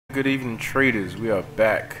Good evening, traders. We are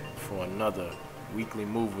back for another weekly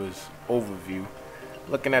movers overview,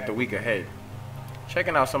 looking at the week ahead,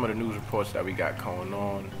 checking out some of the news reports that we got going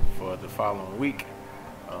on for the following week,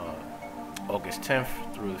 August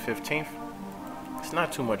 10th through the 15th. It's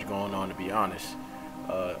not too much going on, to be honest.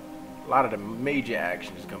 A lot of the major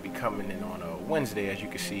action is going to be coming in on Wednesday. As you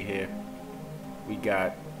can see here, we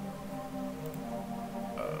got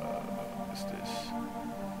what's this?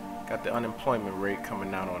 Got the unemployment rate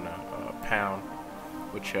coming out on a pound,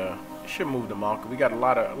 which should move the market. We got a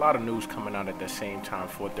lot of news coming out at the same time,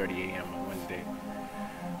 4:30 a.m. on Wednesday.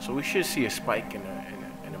 So we should see a spike in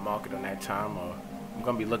the market on that time. I'm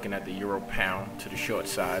gonna be looking at the euro pound to the short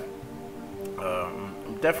side.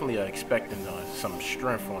 I'm definitely expecting some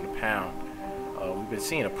strength on the pound. We've been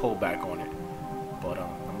seeing a pullback on it, but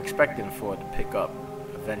I'm expecting for it to pick up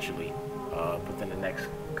eventually within the next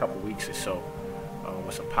couple weeks or so.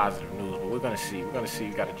 With some positive news, but we're gonna see.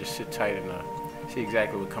 You gotta just sit tight and see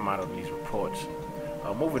exactly what come out of these reports.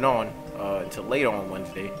 Moving on until later on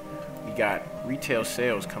Wednesday, we got retail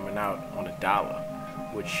sales coming out on the dollar,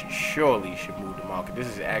 which surely should move the market. This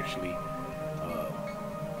is actually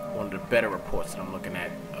one of the better reports that I'm looking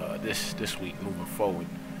at this week moving forward.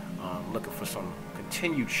 Looking for some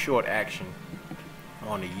continued short action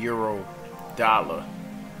on the euro dollar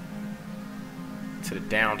to the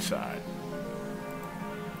downside,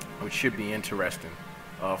 which should be interesting,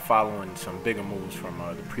 following some bigger moves from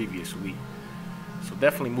the previous week. So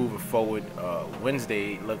definitely moving forward.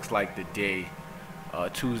 Wednesday looks like the day.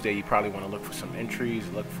 Tuesday, you probably want to look for some entries,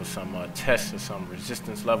 look for some tests or some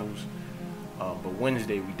resistance levels. But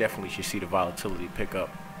Wednesday, we definitely should see the volatility pick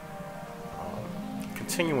up.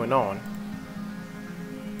 Continuing on.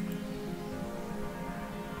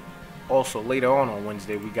 Also, later on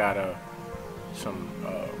Wednesday, we got some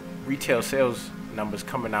retail sales numbers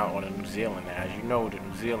coming out on New Zealand. As you know, the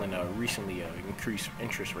New Zealand recently increased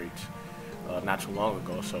interest rates not too long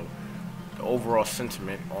ago, so the overall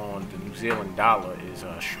sentiment on the New Zealand dollar is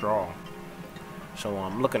strong. So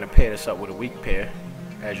I'm looking to pair this up with a weak pair.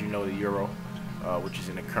 As you know, the euro, which is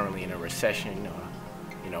currently in a recession,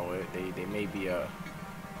 they may be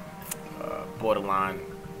borderline,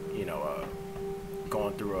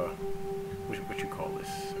 going through what you call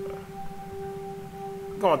this,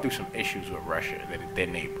 going through some issues with Russia, their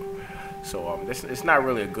neighbor. So it's not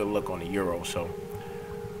really a good look on the euro. So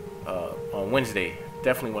on Wednesday,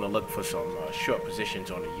 definitely want to look for some short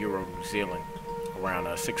positions on the euro New Zealand around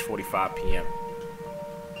 6:45 p.m.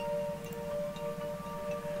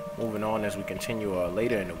 Moving on as we continue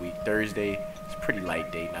later in the week, Thursday, it's a pretty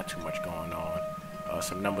light day, not too much going on.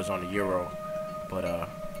 Some numbers on the euro, but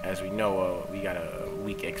as we know, we got a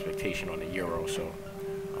weak expectation on the euro. So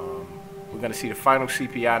we're going to see the final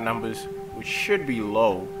CPI numbers, which should be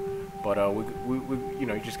low, but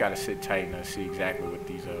you just got to sit tight and see exactly what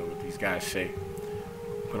these guys say.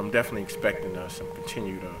 But I'm definitely expecting some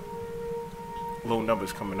continued low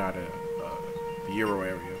numbers coming out of the euro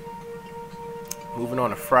area. Moving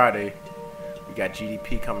on to Friday, we got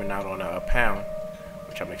GDP coming out on a pound,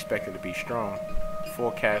 which I'm expecting to be strong. The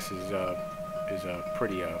forecast is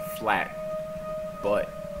pretty flat, but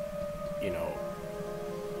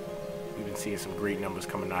we've been seeing some great numbers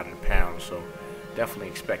coming out of the pound, so definitely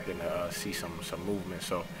expecting to see some movement.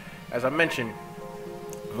 So as I mentioned,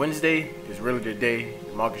 Wednesday is really the day.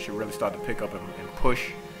 The market should really start to pick up and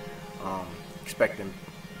push. Expecting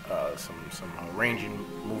some ranging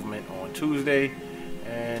movement on Tuesday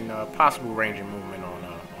and possible ranging movement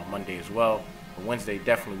on Monday as well. But Wednesday,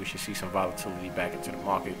 definitely we should see some volatility back into the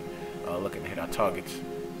market, looking to hit our targets,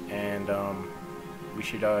 and we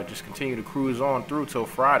should just continue to cruise on through till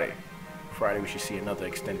Friday. Friday we should see another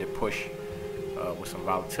extended push with some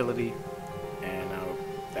volatility, and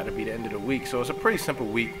that'll be the end of the week. So it's a pretty simple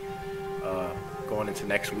week going into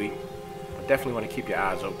next week, but definitely want to keep your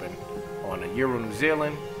eyes open on the euro New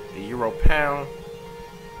Zealand, the euro pound,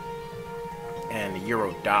 and the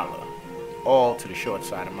euro dollar, all to the short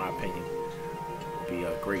side in my opinion. Will be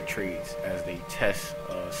great trades as they test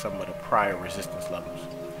some of the prior resistance levels.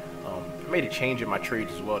 I made a change in my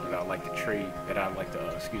trades as well that I'd like to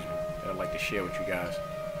share with you guys.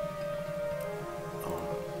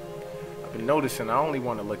 I've been noticing I only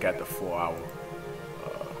want to look at the 4-hour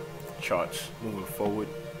charts moving forward.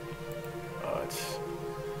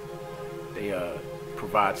 They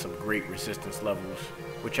provide some great resistance levels,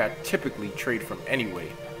 which I typically trade from anyway,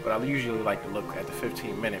 but I usually like to look at the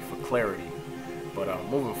 15-minute for clarity. But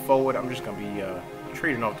moving forward, I'm just going to be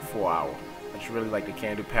trading off the 4-hour. I just really like the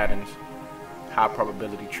candle patterns, high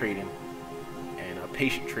probability trading, and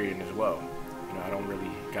patient trading as well. I don't really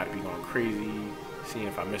got to be going crazy, seeing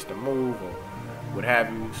if I missed a move or what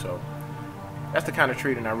have you. So that's the kind of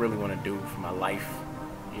trading I really want to do for my life,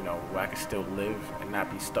 you know, where I can still live and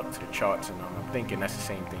not be stuck to the charts. And I'm thinking that's the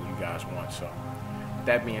same thing you guys want. So with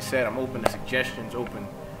that being said, I'm open to suggestions, open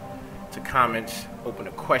to comments, open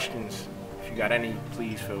to questions. If you got any,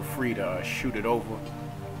 please feel free to shoot it over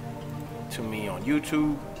to me on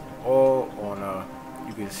YouTube, or on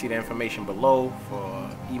you can see the information below for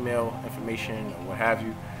email information or what have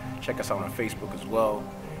you. Check us out on Facebook as well,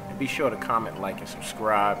 and be sure to comment, like, and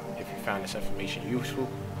subscribe if you found this information useful.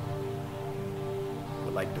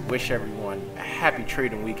 Would like to wish everyone a happy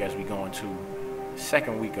trading week as we go into the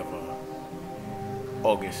second week of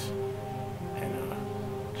August, and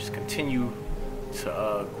just continue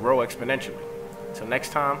to grow exponentially. Until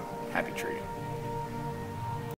next time, happy trading.